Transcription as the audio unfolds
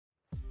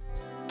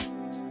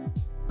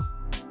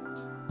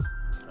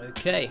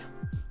Okay,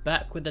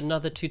 back with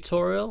another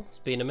tutorial. It's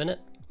been a minute.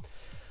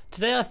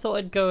 Today I thought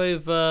I'd go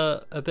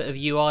over a bit of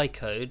UI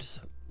code,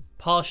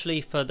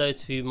 partially for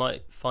those who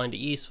might find it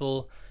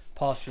useful,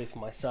 partially for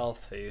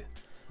myself who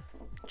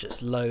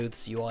just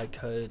loathes UI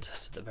code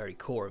to the very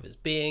core of his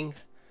being.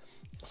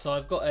 So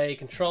I've got a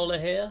controller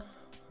here.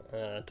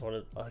 I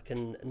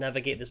can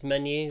navigate this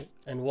menu,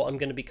 and what I'm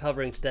going to be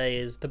covering today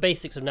is the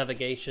basics of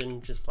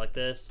navigation, just like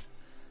this.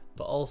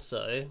 But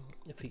also,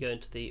 if we go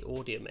into the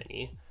audio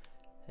menu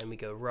and we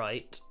go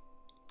right,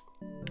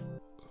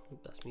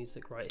 that's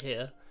music right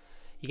here,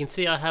 you can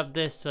see I have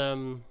this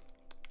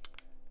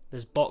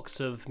this box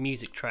of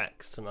music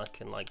tracks, and I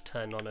can like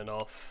turn on and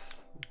off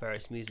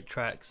various music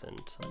tracks, and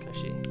I can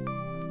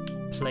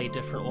actually play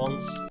different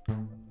ones.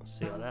 Let's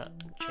see how that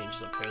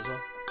changes up here as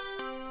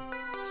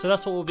well. So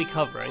that's what we'll be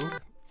covering. I'm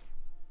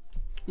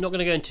not going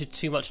to go into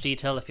too much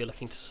detail if you're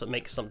looking to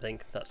make something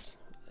that's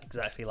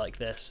exactly like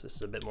this. This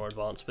is a bit more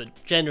advanced, but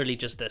generally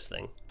just this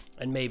thing,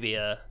 and maybe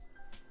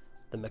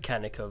the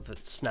mechanic of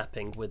it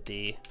snapping with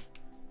the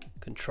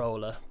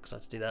controller, because I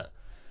have to do that.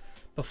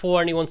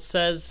 Before anyone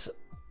says,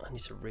 I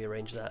need to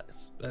rearrange that,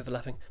 it's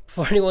overlapping.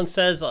 Before anyone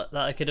says that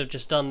I could have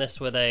just done this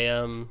with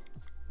a,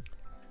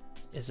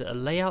 is it a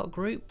layout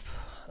group?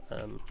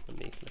 Let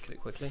me look at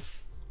it quickly.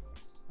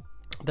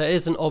 There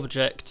is an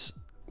object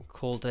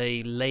called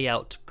a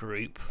layout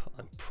group.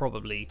 I'm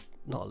probably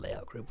not a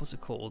layout group. What's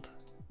it called?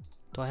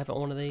 Do I have it on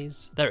one of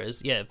these? There it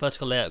is. Yeah,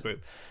 vertical layout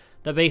group.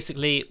 That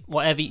basically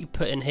whatever you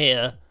put in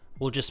here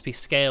will just be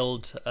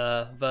scaled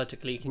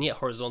vertically. You can get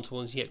horizontal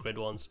ones, you get grid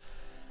ones,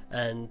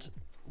 and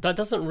that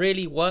doesn't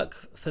really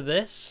work for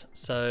this.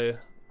 So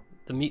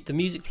the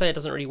music player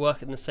doesn't really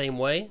work in the same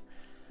way,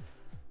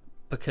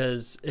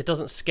 because it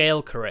doesn't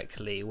scale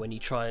correctly when you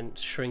try and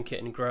shrink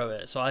it and grow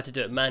it. So I had to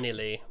do it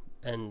manually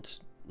and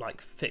like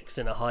fix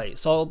in a height.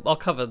 So I'll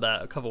cover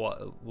that. I'll cover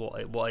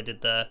what I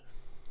did there,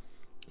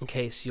 in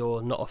case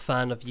you're not a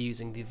fan of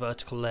using the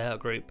vertical layout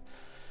group.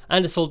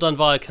 And it's all done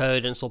via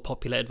code, and it's all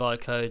populated via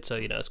code, so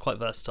you know it's quite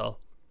versatile.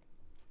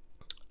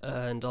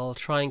 And I'll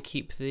try and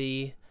keep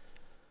the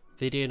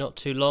video not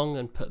too long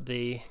and put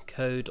the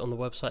code on the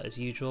website as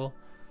usual.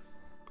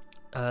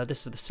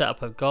 This is the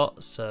setup I've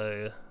got,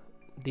 so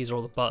these are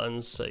all the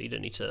buttons, so you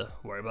don't need to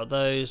worry about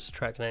those.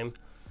 Track name.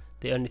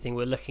 The only thing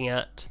we're looking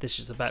at, this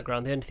is the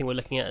background, the only thing we're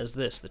looking at is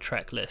this, the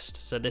track list.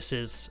 So this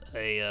is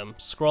a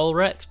scroll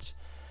rect,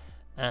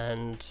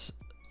 and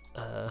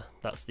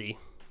that's the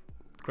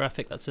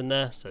graphic that's in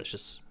there. So it's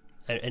just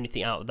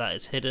anything out of that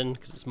is hidden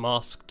because it's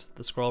masked,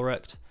 the scroll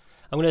rect.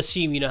 I'm going to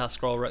assume you know how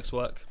scroll rects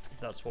work.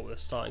 That's what we're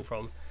starting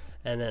from.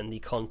 And then the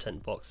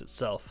content box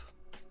itself.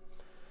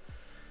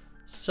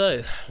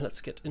 So let's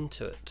get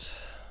into it.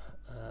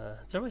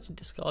 Is there a way to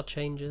discard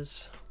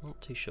changes? I'm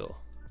not too sure,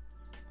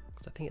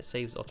 I think it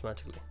saves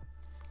automatically.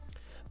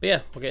 But yeah,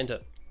 we'll get into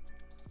it.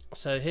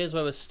 So here's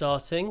where we're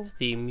starting,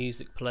 the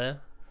music player.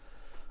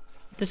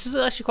 This is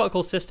actually quite a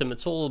cool system.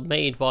 It's all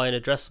made by an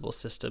addressable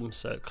system,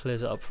 so it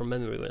clears it up from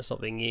memory when it's not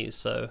being used.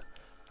 So,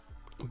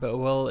 but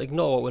we'll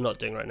ignore what we're not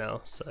doing right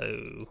now.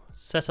 So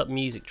set up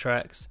music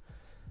tracks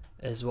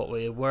is what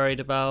we're worried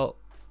about.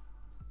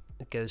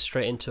 It goes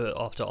straight into it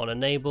after on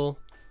enable.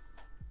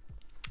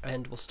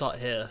 And we'll start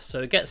here.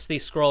 So it gets the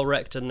scroll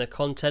rect and the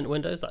content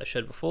windows that I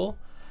showed before.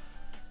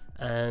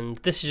 And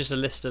this is just a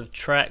list of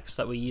tracks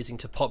that we're using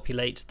to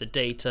populate the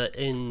data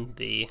in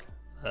the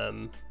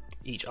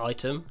each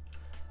item.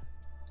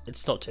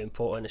 It's not too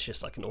important, it's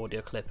just like an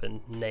audio clip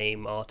and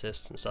name,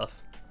 artists and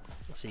stuff,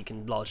 so you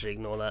can largely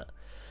ignore that.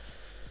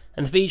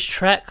 And for each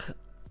track,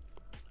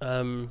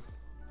 so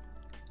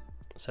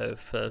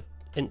for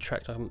int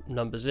track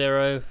number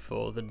 0,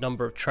 for the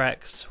number of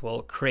tracks,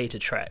 we'll create a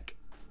track.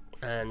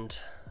 And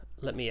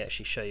let me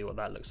actually show you what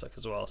that looks like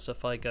as well. So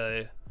if I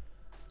go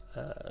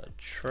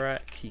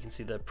track, you can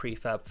see the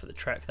prefab for the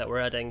track that we're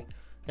adding,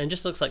 and it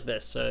just looks like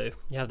this. So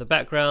you have the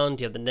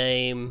background, you have the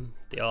name,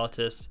 the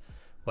artist,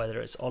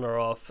 whether it's on or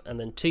off, and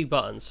then 2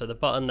 buttons. So the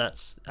button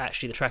that's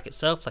actually the track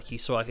itself, like you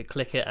saw, I could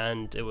click it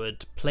and it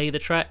would play the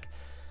track,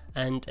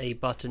 and a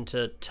button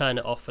to turn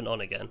it off and on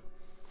again,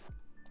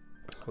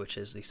 which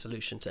is the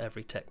solution to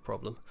every tech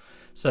problem.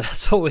 So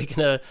that's what we're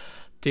gonna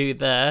do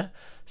there.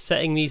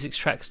 Setting music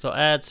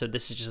tracks.add, so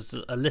this is just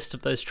a list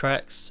of those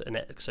tracks, and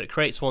so it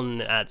creates one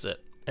and it adds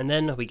it. And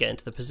then we get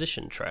into the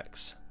position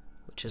tracks,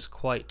 which is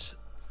quite,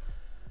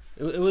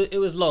 it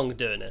was long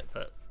doing it,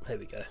 but here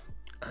we go.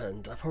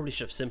 And I probably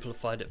should have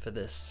simplified it for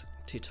this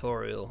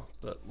tutorial,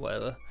 but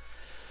whatever.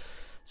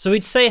 So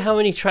we'd say how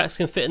many tracks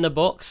can fit in the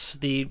box,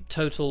 the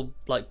total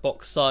like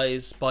box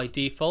size by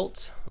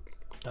default.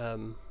 Let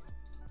me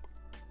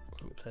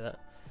play that.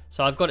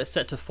 So I've got it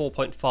set to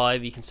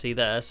 4.5, you can see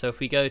there. So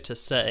if we go to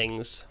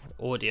settings,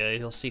 audio,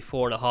 you'll see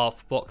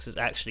 4.5 boxes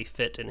actually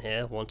fit in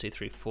here. 1, 2,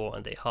 3, 4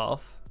 and a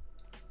half.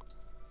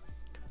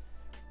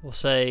 We'll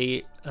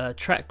say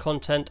track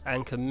content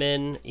anchor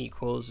min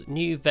equals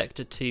new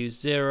vector to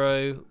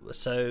 0.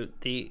 So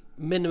the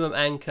minimum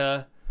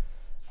anchor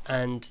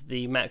and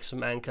the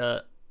maximum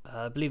anchor,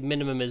 I believe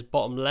minimum is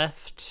bottom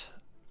left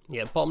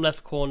yeah, bottom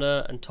left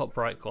corner and top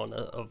right corner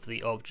of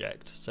the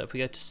object. So if we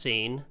go to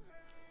scene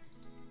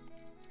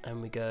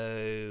and we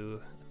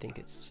go, I think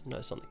it's, no,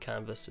 it's on the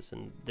canvas, it's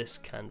in this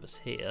canvas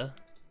here.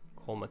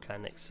 Core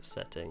mechanics,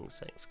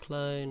 settings,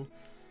 clone,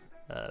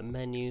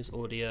 menus,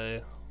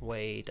 audio,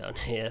 way down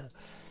here.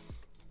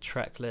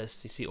 Track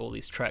list, you see all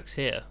these tracks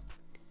here.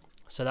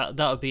 So that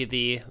would be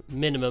the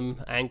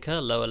minimum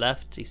anchor, lower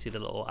left, you see the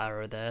little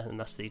arrow there, and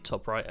that's the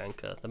top right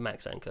anchor, the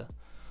max anchor.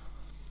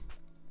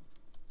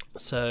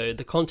 So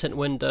the content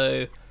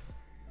window,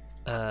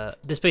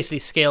 this basically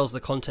scales the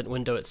content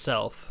window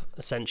itself,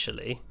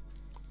 essentially.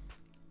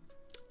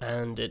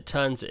 And it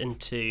turns it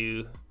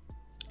into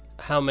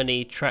how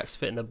many tracks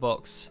fit in the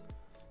box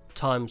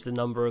times the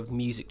number of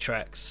music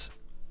tracks.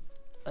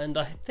 And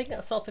I think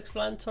that's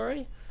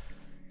self-explanatory.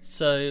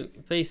 So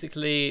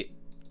basically,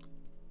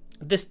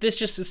 this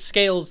just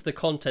scales the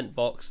content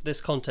box,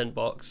 this content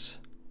box,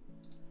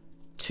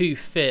 to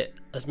fit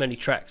as many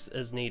tracks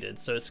as needed.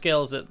 So it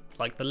scales it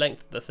like the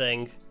length of the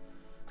thing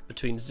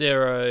between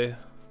 0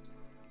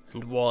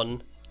 and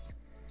 1,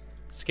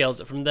 scales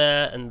it from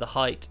there, and the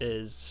height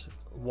is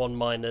 1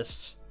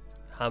 minus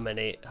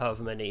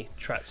however many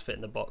tracks fit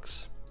in the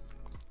box.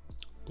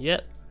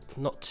 Yep,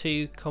 not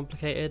too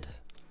complicated.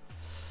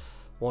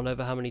 1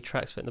 over how many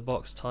tracks fit in the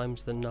box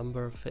times the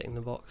number of fitting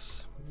the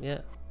box.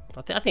 Yeah,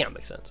 I think that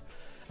makes sense.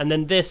 And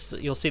then this,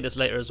 you'll see this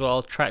later as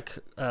well, track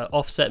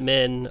offset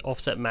min,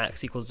 offset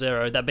max equals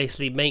 0. That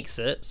basically makes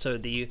it so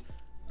the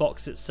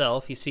box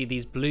itself, you see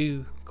these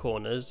blue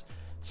corners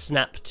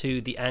snap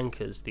to the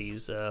anchors,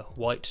 these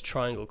white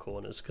triangle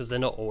corners, because they're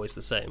not always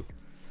the same.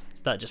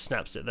 So that just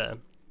snaps it there.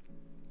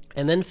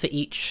 And then for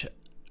each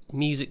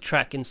music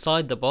track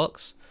inside the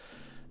box,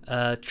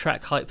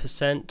 track height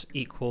percent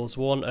equals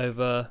 1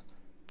 over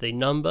the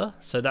number.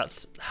 So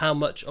that's how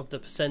much of the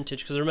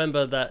percentage, because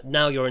remember that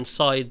now you're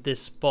inside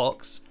this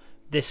box,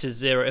 this is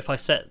 0. If I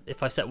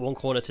set one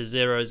corner to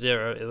 0,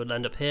 0, it would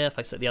end up here. If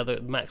I set the other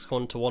max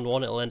corner to 1,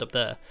 1, it'll end up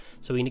there.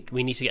 So we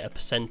need to get a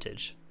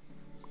percentage.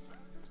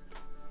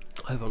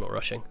 I hope I'm not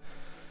rushing.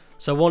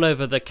 So 1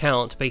 over the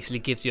count basically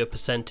gives you a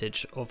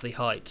percentage of the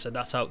height. So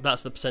that's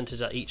the percentage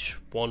that each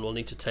one will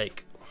need to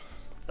take.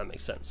 If that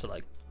makes sense. So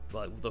like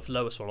the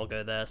lowest one will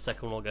go there,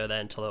 second one will go there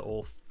until they're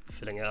all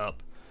filling it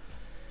up.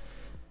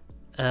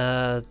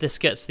 This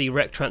gets the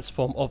rect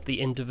transform of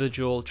the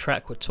individual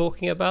track we're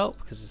talking about,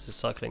 because this is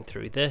cycling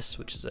through this,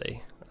 which is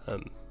a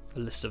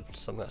list of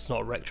something that's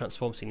not a rect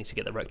transform, so you need to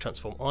get the rect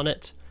transform on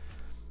it.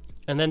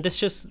 And then this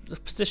just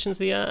positions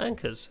the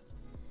anchors.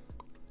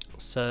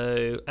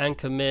 So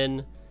anchor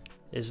min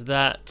is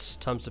that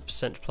times the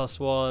percent plus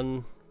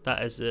 1.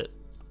 That is it.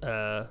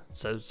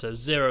 So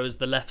 0 is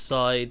the left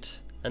side,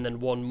 and then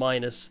 1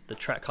 minus the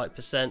track height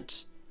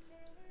percent.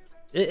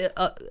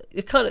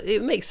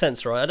 It makes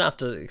sense, right? I don't have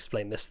to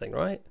explain this thing,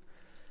 right?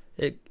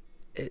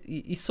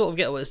 You sort of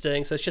get what it's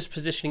doing. So it's just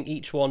positioning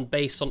each one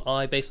based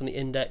on based on the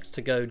index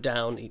to go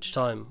down each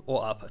time,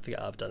 or up. I forget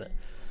how I've done it.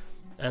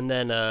 And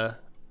then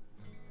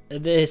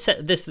this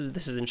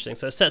is interesting.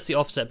 So it sets the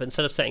offset, but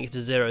instead of setting it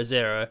to 0,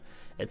 0,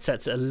 it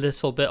sets it a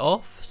little bit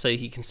off. So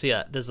you can see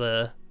that there's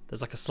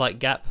like a slight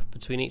gap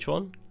between each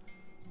one,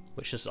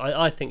 which is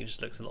I think it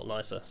just looks a lot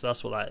nicer. So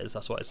that's what that is.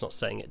 That's why it's not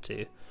setting it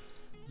to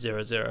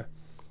 0, 0.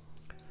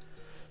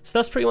 So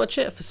that's pretty much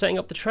it for setting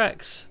up the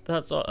tracks.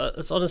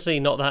 It's honestly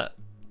not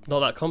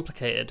that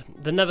complicated.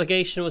 The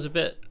navigation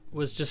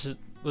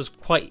was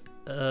quite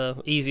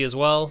easy as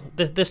well.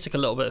 This took a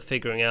little bit of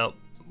figuring out,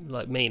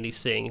 like mainly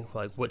seeing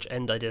like which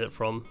end I did it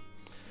from.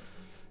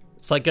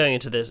 It's like going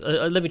into this.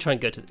 Let me try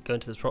and go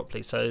into this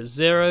properly. So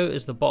 0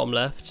 is the bottom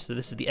left. So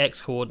this is the x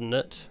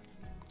coordinate.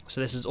 So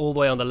this is all the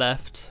way on the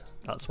left.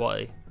 That's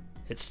why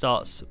it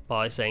starts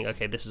by saying,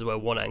 okay, this is where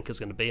one anchor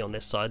is going to be on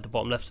this side. The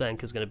bottom left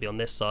anchor is going to be on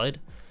this side.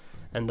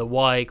 And the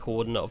y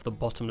coordinate of the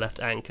bottom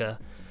left anchor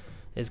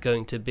is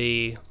going to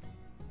be,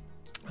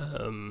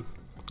 oh,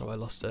 I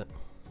lost it.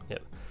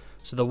 Yep.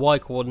 So the y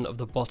coordinate of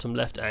the bottom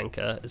left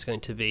anchor is going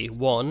to be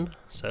 1,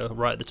 so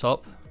right at the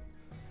top,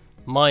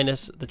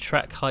 minus the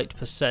track height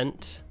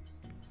percent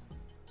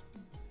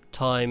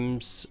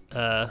times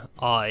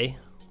I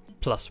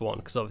plus 1,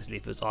 because obviously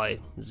if it was I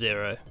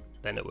 0,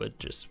 then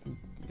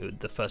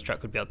the first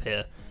track would be up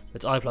here.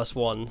 It's I plus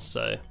 1,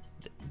 so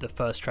the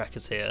first track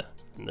is here,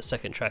 and the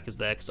second track is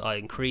there because I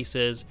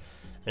increases,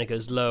 and it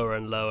goes lower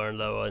and lower and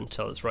lower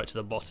until it's right to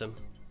the bottom,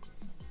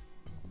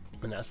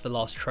 and that's the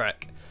last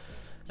track.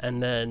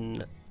 And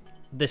then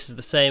this is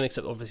the same,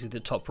 except obviously the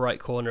top right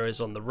corner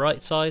is on the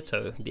right side,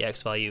 so the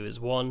x value is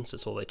 1, so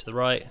it's all the way to the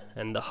right,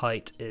 and the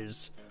height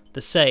is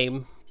the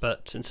same,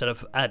 but instead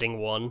of adding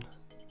 1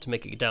 to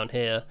make it down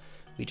here,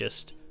 we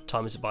just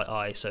times it by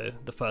I, so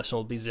the first one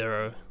will be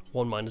 0,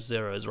 1 minus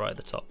 0 is right at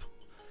the top.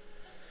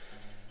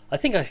 I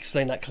think I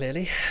explained that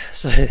clearly.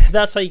 So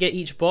that's how you get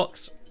each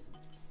box.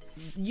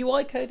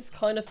 UI code is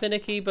kind of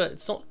finicky, but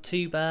it's not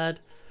too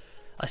bad.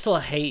 I still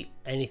hate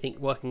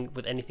working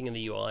with anything in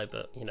the UI,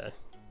 but you know,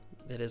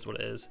 it is what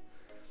it is.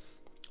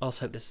 I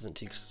also hope this isn't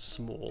too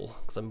small,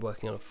 because I'm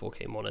working on a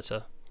 4K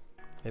monitor.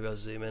 Maybe I'll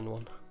zoom in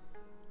one.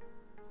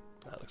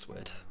 That looks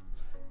weird.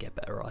 get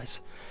better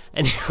eyes.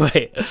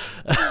 Anyway,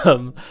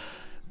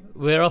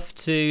 we're off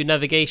to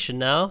navigation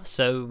now.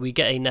 So we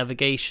get a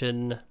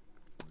navigation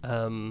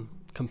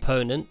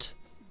component.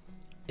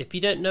 If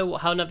you don't know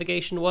how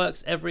navigation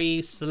works, every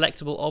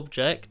selectable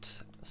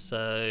object,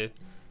 so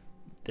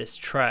this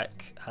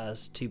track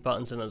has 2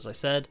 buttons, and as I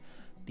said,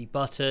 the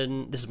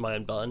button, this is my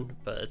own button,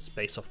 but it's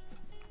based off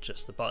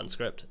just the button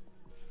script.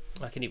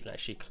 I can even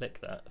actually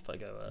click that if I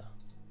go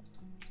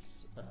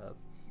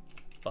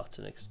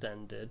button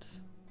extended.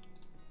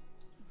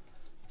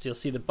 So you'll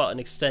see the button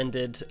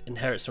extended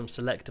inherits from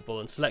selectable,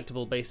 and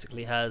selectable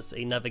basically has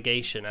a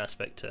navigation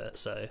aspect to it.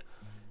 So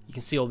you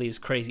can see all these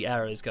crazy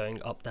arrows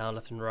going up, down,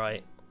 left and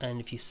right, and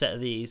if you set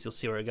these, you'll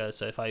see where it goes.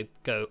 So if I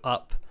go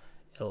up,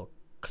 it'll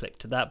click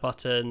to that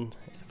button.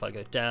 If I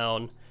go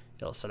down,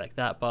 it'll select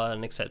that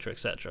button, etc,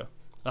 etc.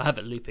 I have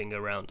it looping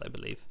around, I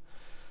believe.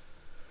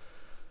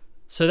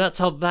 So that's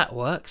how that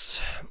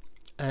works,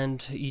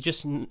 and you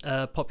just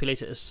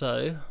populate it as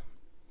so.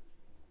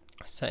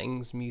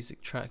 Settings,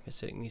 music track,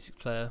 music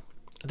player.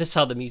 This is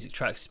how the music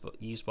track's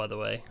used, by the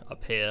way,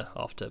 up here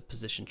after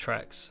position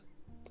tracks.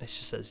 It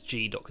just says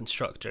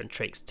g.constructor and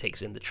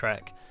takes in the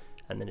track,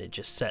 and then it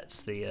just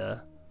sets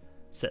the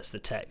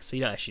text. So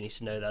you don't actually need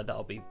to know that.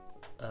 That'll be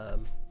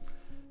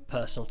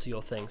personal to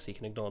your thing, so you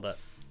can ignore that.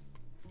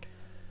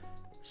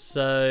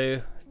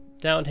 So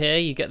down here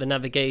you get the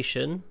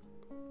navigation,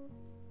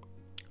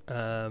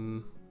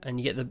 and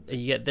you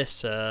get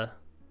this.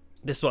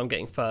 This is what I'm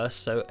getting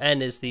first. So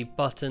N is the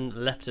button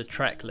left of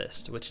track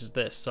list, which is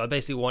this. So I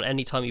basically want,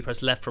 anytime you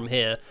press left from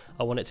here,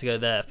 I want it to go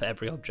there for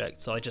every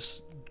object. So I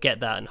just get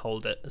that and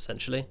hold it,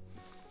 essentially.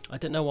 I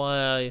don't know why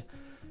I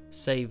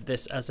save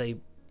this as a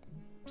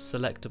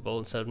selectable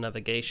instead of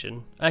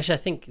navigation. Actually, I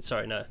think,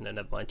 sorry, no,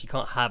 never mind. You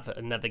can't have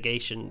a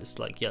navigation. It's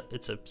like, yeah,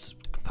 it's a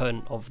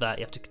component of that.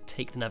 You have to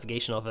take the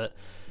navigation of it.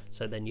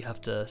 So then you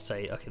have to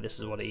say, okay, this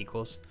is what it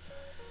equals.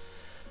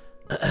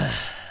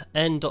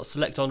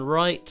 N.select on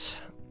right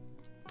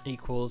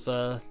equals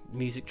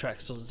music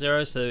tracks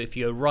 0. So if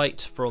you go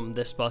right from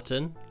this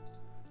button,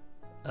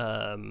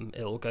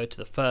 it will go to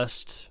the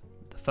first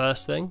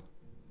thing.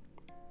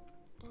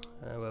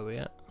 Where are we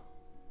at?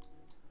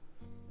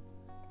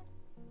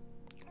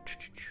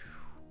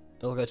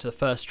 It'll go to the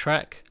first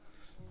track,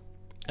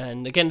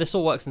 and again, this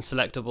all works in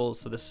selectables.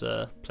 So this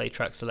play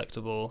track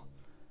selectable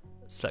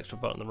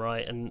button on the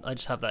right, and I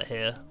just have that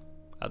here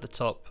at the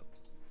top.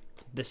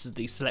 This is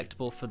the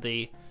selectable for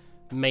the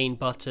main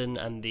button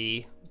and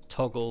the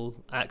toggle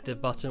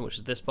active button, which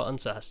is this button,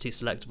 so it has 2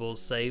 selectables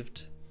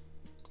saved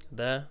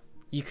there.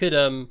 You could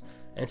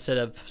instead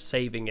of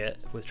saving it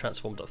with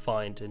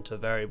transform.find into a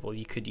variable,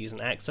 you could use an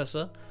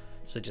accessor,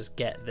 so just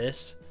get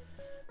this,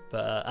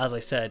 but as I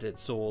said,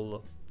 it's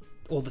all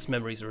this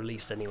memory is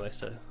released anyway,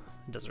 so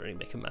it doesn't really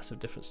make a massive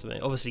difference to me.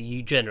 Obviously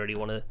you generally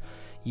want to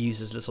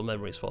use as little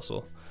memory as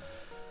possible.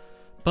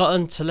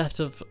 Button left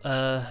of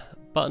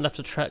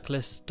track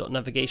list dot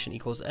navigation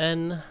equals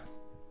N.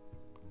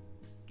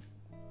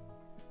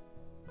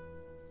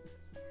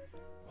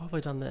 Why have I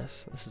done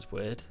this? This is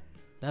weird.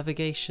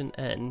 Navigation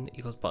N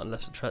equals button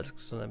left of track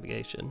list dot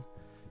navigation.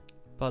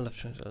 Button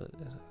left of track.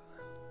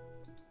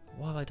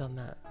 Why have I done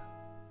that?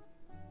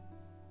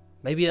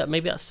 Maybe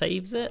that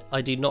saves it?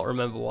 I do not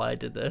remember why I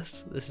did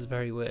this. This is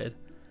very weird.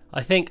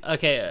 I think,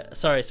 okay,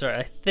 sorry,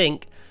 I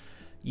think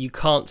you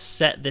can't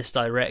set this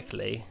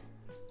directly.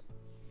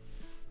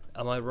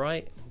 Am I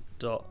right?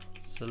 Dot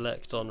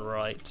select on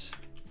right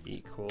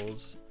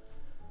equals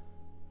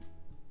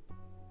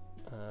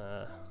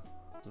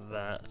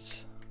that.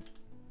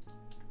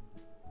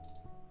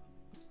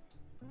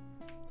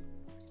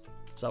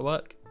 Does that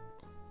work?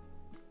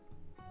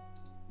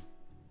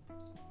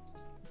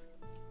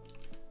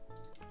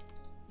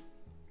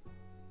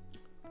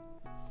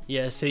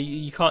 Yeah, so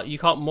you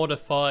can't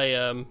modify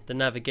the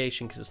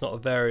navigation because it's not a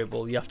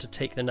variable. You have to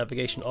take the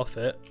navigation off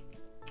it,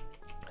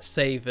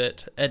 save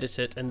it, edit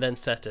it, and then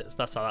set it. So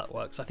that's how that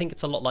works. I think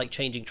it's a lot like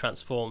changing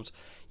transforms.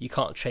 You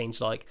can't change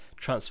like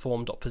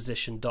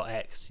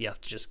transform.position.x. You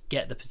have to just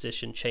get the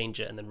position, change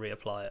it, and then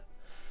reapply it.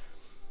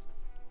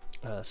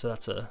 So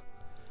that's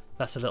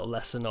a little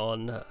lesson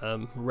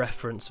on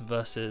reference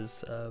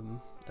versus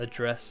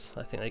address.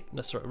 I think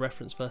that's right,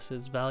 reference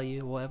versus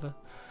value or whatever.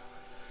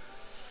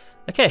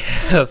 Okay,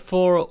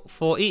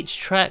 for each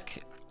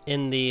track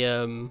in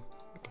the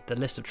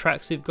list of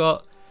tracks we've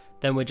got,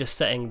 then we're just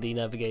setting the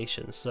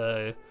navigation.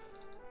 So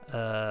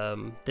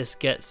this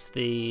gets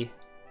the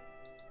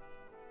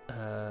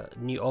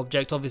new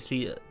object.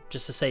 Obviously,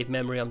 just to save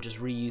memory, I'm just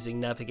reusing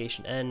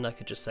navigation N. I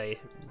could just say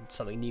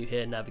something new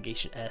here,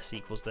 navigation S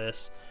equals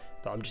this,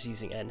 but I'm just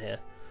using N here.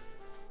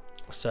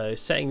 So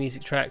setting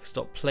music tracks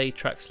dot play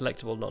track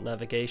selectable dot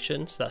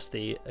navigation. So that's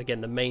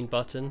again the main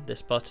button,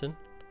 this button,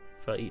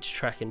 for each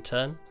track in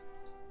turn.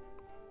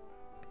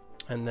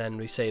 And then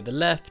we say the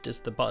left is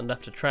the button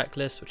left of track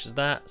list, which is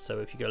that. So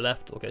if you go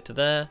left, it'll go to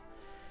there.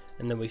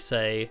 And then we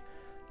say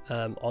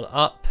on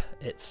up,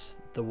 it's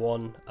the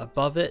one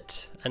above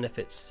it. And if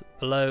it's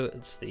below,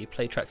 it's the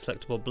play track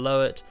selectable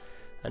below it.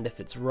 And if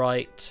it's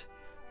right,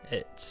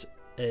 it's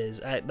is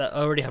that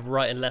I already have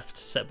right and left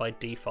set by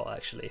default.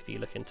 Actually, if you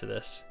look into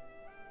this,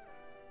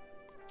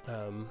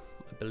 I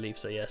believe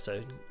so. Yeah,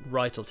 so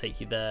right will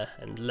take you there,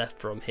 and left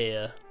from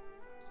here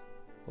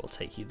will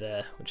take you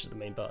there, which is the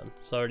main button.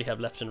 So I already have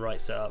left and right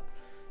set up,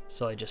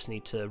 so I just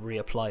need to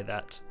reapply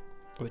that,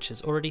 which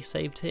is already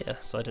saved here,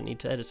 so I don't need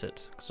to edit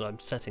it. So I'm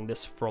setting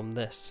this from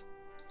this,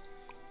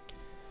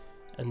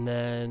 and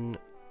then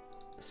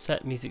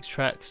set music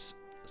tracks.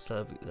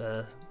 So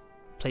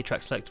play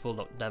track selectable,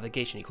 not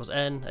navigation equals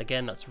n.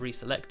 Again, that's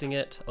reselecting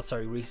it, or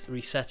sorry,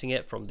 resetting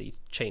it from the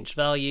changed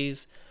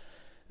values.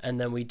 And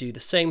then we do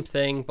the same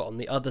thing, but on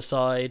the other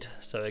side.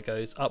 So it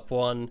goes up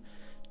one,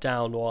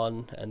 down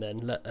one, and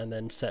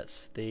then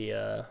sets the.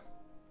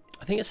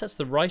 I think it sets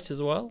the right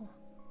as well.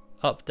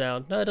 Up,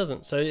 down. No, it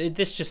doesn't. So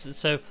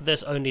so for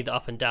this, only the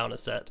up and down are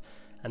set.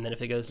 And then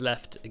if it goes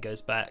left, it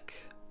goes back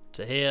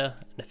to here.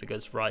 And if it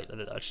goes right,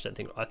 I just don't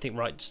think. I think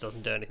right just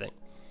doesn't do anything.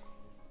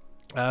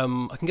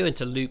 I can go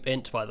into loop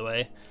int, by the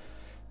way.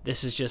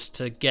 This is just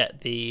to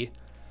get the.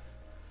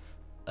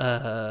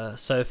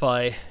 So if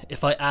I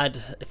add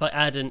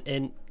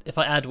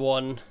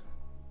one,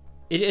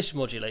 it just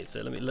modulates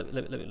it. Let me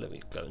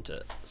go into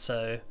it.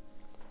 So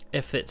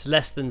if it's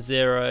less than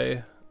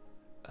 0,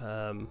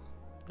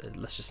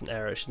 that's just an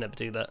error. It should never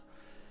do that.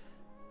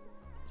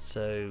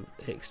 So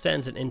it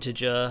extends an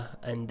integer,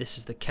 and this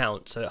is the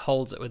count. So it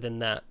holds it within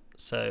that.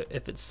 So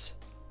if it's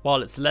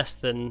while it's less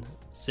than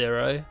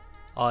 0,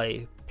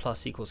 I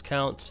plus equals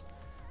count,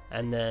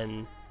 and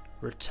then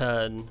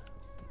return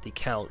the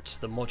count,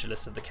 the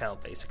modulus of the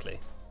count, basically.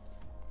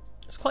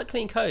 It's quite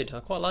clean code. I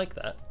quite like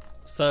that.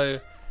 So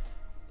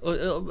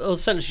it'll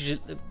essentially,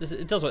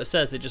 it does what it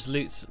says. It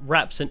just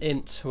wraps an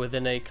int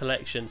within a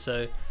collection.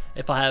 So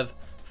if I have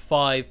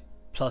 5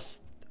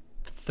 plus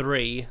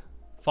 3,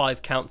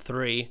 5 count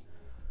 3,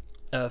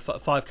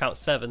 5 count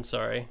 7,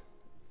 sorry.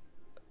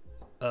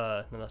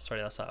 No, that's how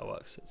it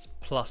works. It's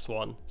plus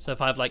 1. So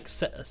if I have like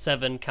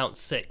 7 count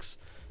 6,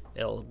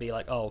 it'll be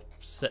like, oh,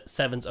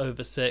 7's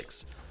over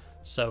 6.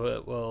 So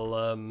it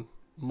will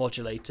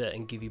modulate it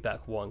and give you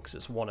back 1 because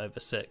it's 1 over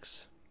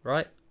 6,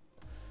 right?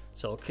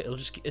 So it'll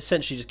just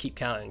essentially just keep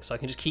counting. So I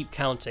can just keep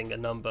counting a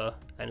number,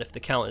 and if the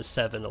count is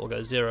 7, it'll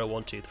go 0,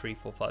 1, 2, 3,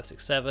 4, 5,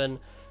 6, 7,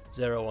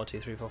 0, 1, 2,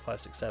 3, 4,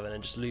 5, 6, 7,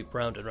 and just loop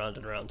round and round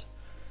and round.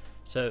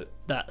 So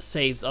that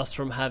saves us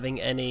from having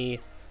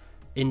any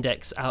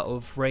index out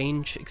of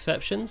range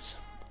exceptions.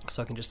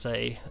 So I can just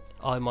say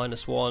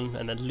I-1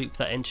 and then loop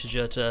that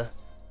integer to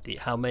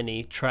how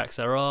many tracks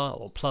there are,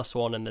 or plus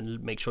 1, and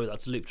then make sure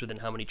that's looped within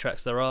how many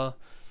tracks there are,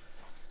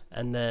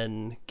 and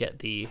then get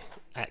the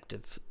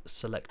active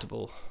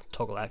selectable,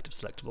 toggle active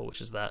selectable, which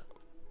is that.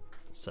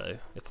 So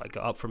if I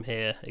go up from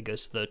here, it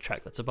goes to the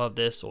track that's above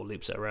this, or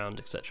loops it around,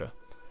 etc.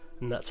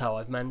 And that's how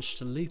I've managed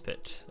to loop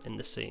it in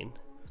the scene.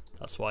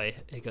 That's why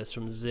it goes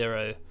from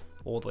 0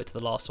 all the way to the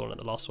last one, and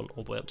the last one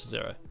all the way up to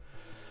 0.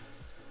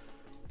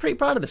 Pretty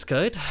proud of this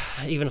code,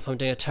 even if I'm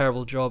doing a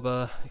terrible job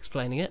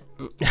explaining it.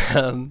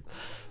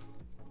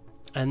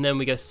 And then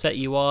we go set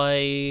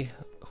UI,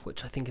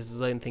 which I think is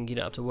the only thing you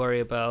don't have to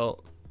worry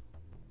about.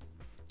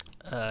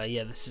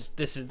 Yeah, this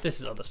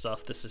is other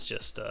stuff. This is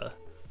just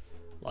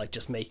like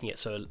just making it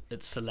so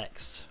it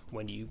selects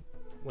when you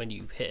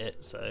hit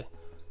it. So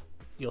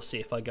you'll see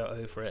if I go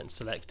over it and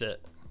select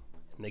it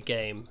in the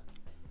game,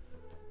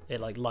 it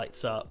like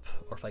lights up,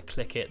 or if I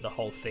click it, the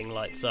whole thing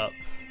lights up.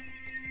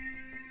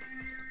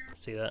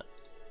 See that?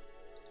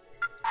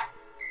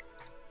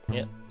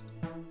 Yep.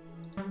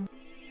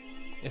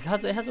 It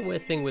has a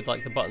weird thing with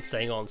like the button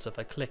staying on, so if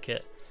I click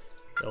it,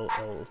 it'll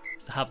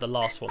have the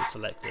last one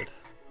selected.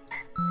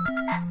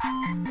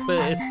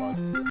 But it's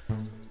fine.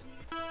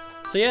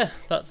 So yeah,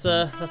 that's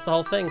the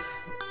whole thing.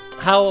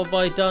 How have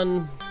I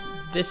done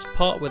this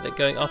part with it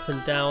going up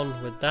and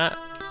down with that?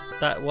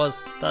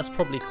 That's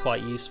probably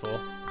quite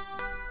useful,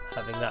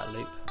 having that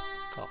loop.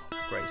 Oh,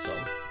 great song.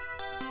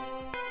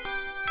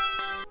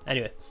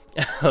 Anyway,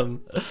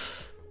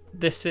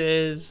 this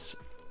is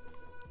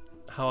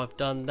how I've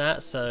done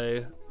that.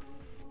 So,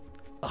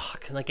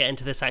 can I get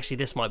into this? Actually,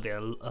 this might be a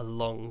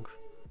long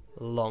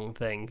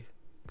thing,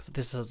 because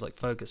this has like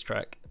focus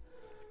track.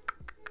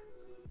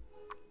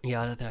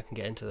 Yeah, I don't think I can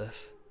get into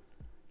this.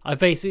 I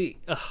basically,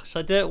 should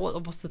I do it?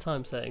 What's the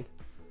time saying?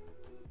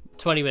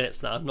 20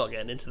 minutes now. I'm not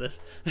getting into this.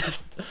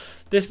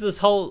 This is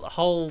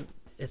whole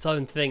its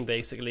own thing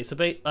basically. So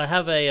I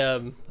have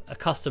a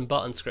custom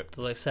button script,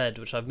 as I said,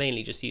 which I've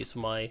mainly just used for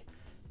my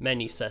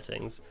menu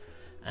settings.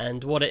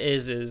 And what it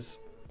is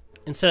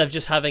instead of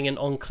just having an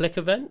on-click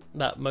event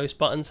that most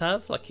buttons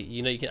have, like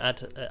you can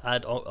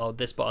add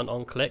this button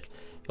on click,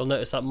 you'll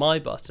notice that my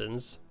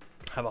buttons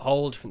have a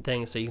whole different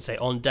thing. So you can say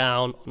on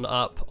down, on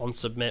up, on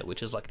submit,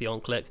 which is like the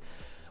on click,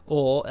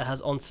 or it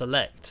has on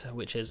select,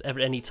 which is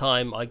any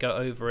time I go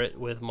over it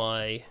with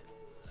my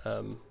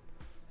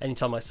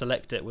anytime I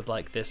select it with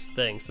like this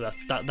thing. So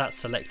that's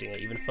selecting it.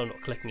 Even if I'm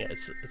not clicking it,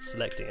 it's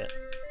selecting it.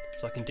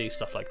 So I can do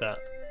stuff like that.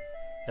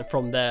 And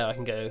from there I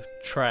can go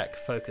track,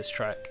 focus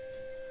track.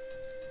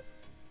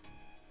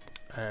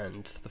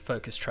 And the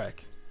focus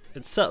track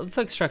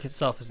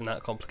itself isn't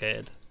that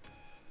complicated.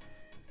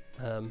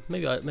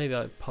 Maybe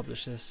I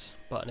publish this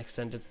button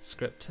extended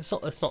script.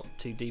 It's not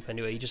too deep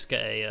anyway. You just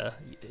get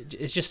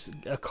it's just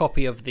a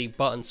copy of the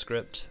button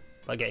script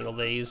by getting all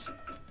these.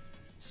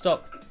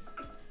 Stop.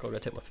 Gotta go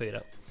take my food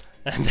out.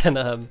 And then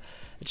it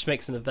just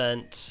makes an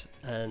event,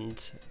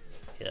 and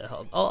yeah,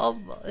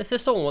 I'll if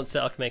there's someone wants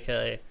it, I can make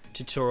a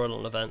tutorial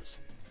on events.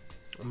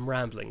 I'm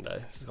rambling though.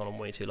 This has gone on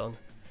way too long.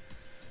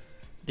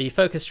 The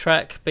focus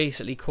track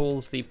basically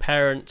calls the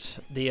parent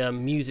the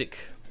music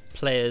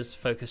player's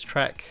focus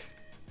track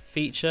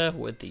feature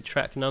with the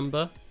track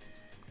number,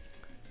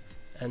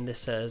 and this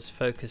says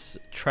focus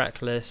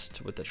track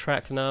list with the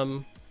track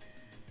num.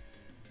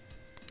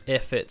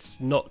 If it's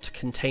not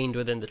contained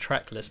within the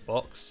track list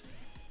box,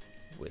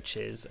 which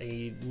is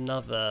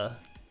another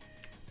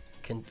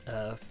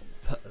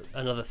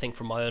thing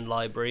from my own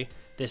library,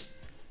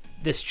 this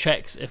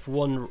checks if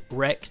one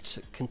rect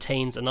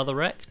contains another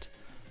rect.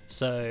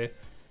 So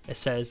it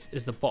says,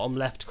 is the bottom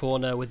left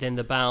corner within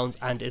the bounds,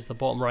 and is the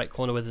bottom right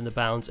corner within the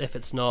bounds? If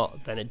it's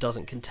not, then it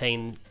doesn't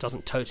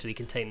totally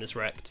contain this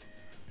rect,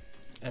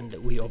 and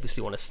we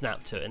obviously want to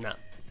snap to it in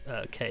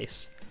that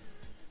case.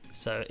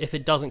 So if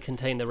it doesn't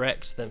contain the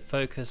rect, then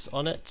focus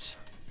on it.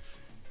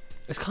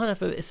 It's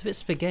it's a bit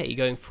spaghetti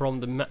going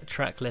from the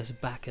track list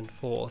back and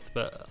forth,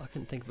 but I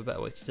couldn't think of a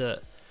better way to do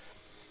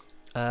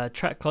it.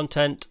 Track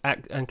content,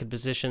 anchored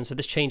position. So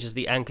this changes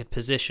the anchored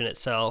position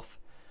itself.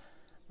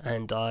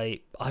 And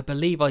I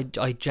believe I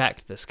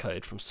jacked this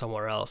code from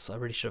somewhere else. I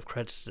really should have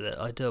credited it.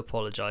 I do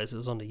apologise. It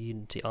was on the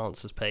Unity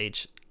answers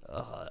page.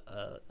 I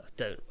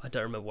don't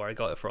remember where I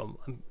got it from,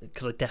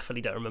 because I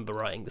definitely don't remember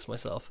writing this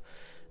myself.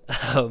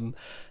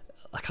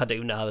 I can't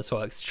even know how this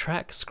works.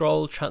 Track,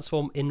 scroll,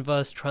 transform,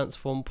 inverse,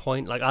 transform,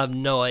 point. Like, I have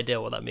no idea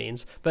what that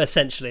means. But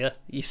essentially,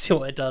 you see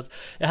what it does.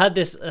 It had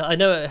this, I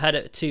know it had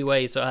it two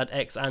ways, so it had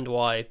X and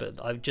Y, but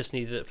I just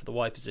needed it for the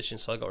Y position,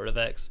 so I got rid of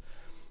X.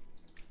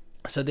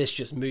 So this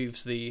just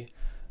moves the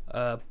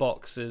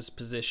box's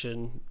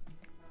position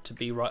to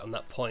be right on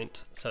that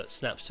point, so it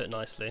snaps to it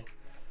nicely.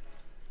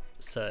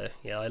 So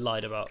yeah, I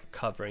lied about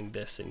covering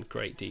this in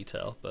great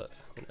detail, but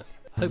you know,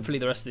 hopefully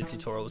the rest of the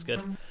tutorial was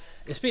good.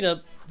 It's been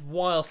a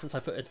while since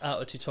I put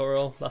out a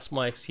tutorial. That's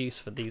my excuse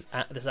for this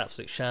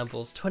absolute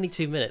shambles.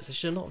 22 minutes. It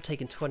should not have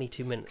taken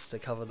 22 minutes to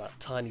cover that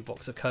tiny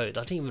box of code.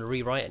 I didn't even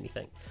rewrite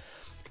anything.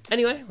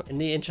 Anyway, in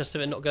the interest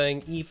of it not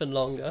going even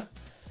longer,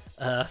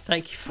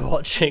 thank you for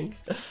watching.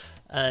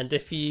 And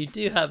if you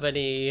do have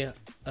any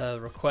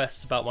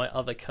requests about my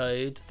other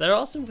code, there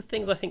are some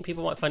things I think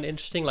people might find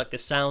interesting, like the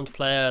sound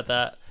player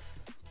that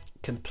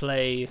can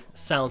play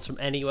sounds from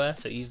anywhere.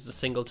 So it uses a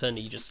singleton.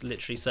 You just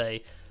literally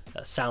say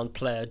sound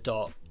player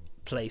dot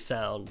play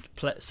sound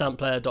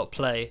player dot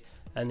play,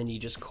 and then you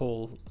just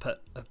put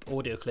an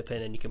audio clip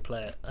in, and you can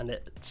play it, and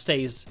it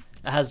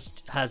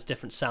has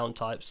different sound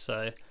types.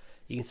 So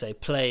you can say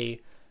play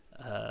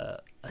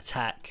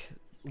attack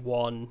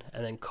 1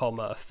 and then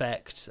comma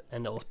effect,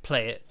 and it'll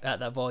play it at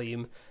that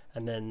volume.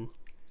 And then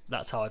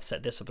that's how I've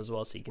set this up as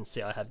well, so you can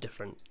see I have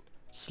different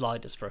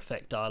sliders for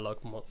effect, dialogue,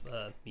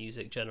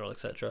 music, general,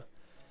 etc.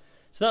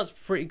 So that's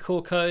pretty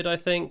cool code, I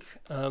think.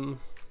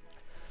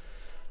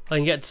 I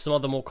can get to some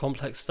other more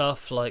complex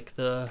stuff like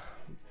the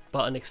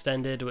button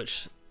extended,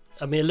 which,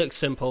 I mean, it looks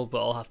simple,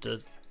 but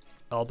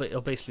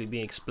it'll basically be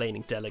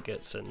explaining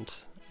delegates, and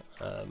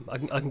I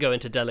can go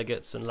into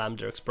delegates and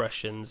lambda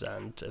expressions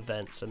and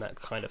events and that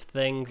kind of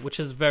thing, which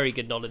is very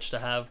good knowledge to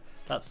have.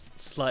 That's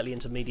slightly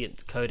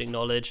intermediate coding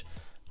knowledge,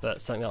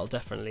 but something that'll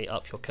definitely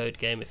up your code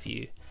game if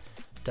you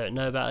don't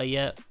know about it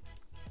yet.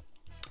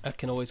 I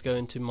can always go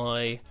into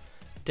my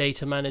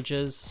data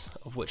managers,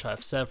 of which I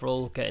have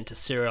several, get into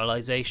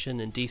serialization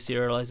and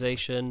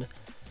deserialization,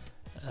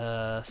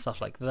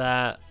 stuff like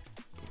that,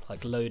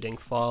 like loading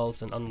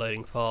files and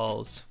unloading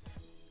files,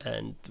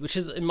 and which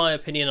is, in my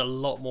opinion, a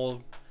lot more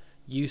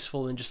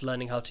useful than just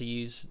learning how to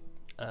use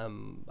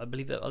I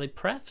believe that, are they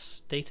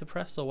prefs, data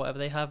prefs, or whatever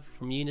they have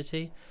from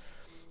Unity.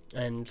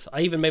 And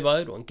I even made my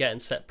own one, get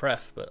and set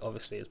pref, but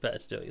obviously it's better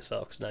to do it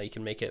yourself, because now you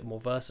can make it more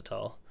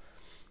versatile.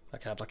 I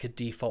can have like a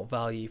default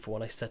value for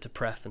when I set a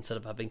pref, instead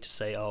of having to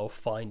say, oh,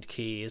 find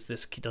key, does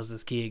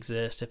this key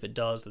exist? If it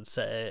does, then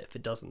set it. If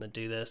it doesn't, then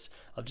do this.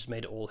 I've just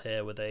made it all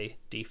here with a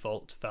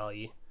default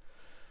value.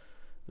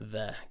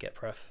 There, get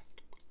pref.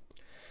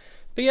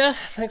 But yeah,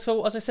 thanks for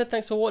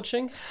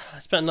watching. I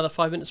spent another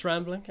 5 minutes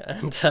rambling,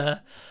 and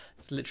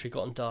it's literally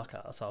gotten dark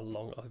out. That's how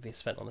long I've been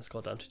spent on this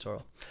goddamn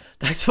tutorial.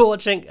 Thanks for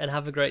watching, and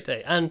have a great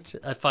day. And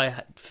if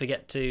I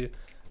forget to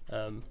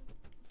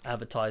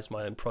advertise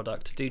my own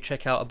product, do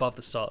check out Above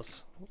the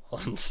Stars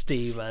on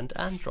Steam and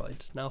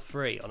Android. Now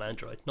free on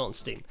Android, not on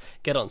Steam.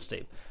 Get on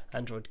Steam.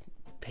 Android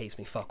pays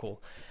me fuck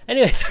all.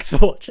 Anyway, thanks for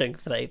watching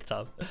for the 8th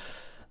time,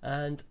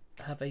 and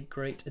have a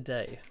great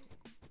day.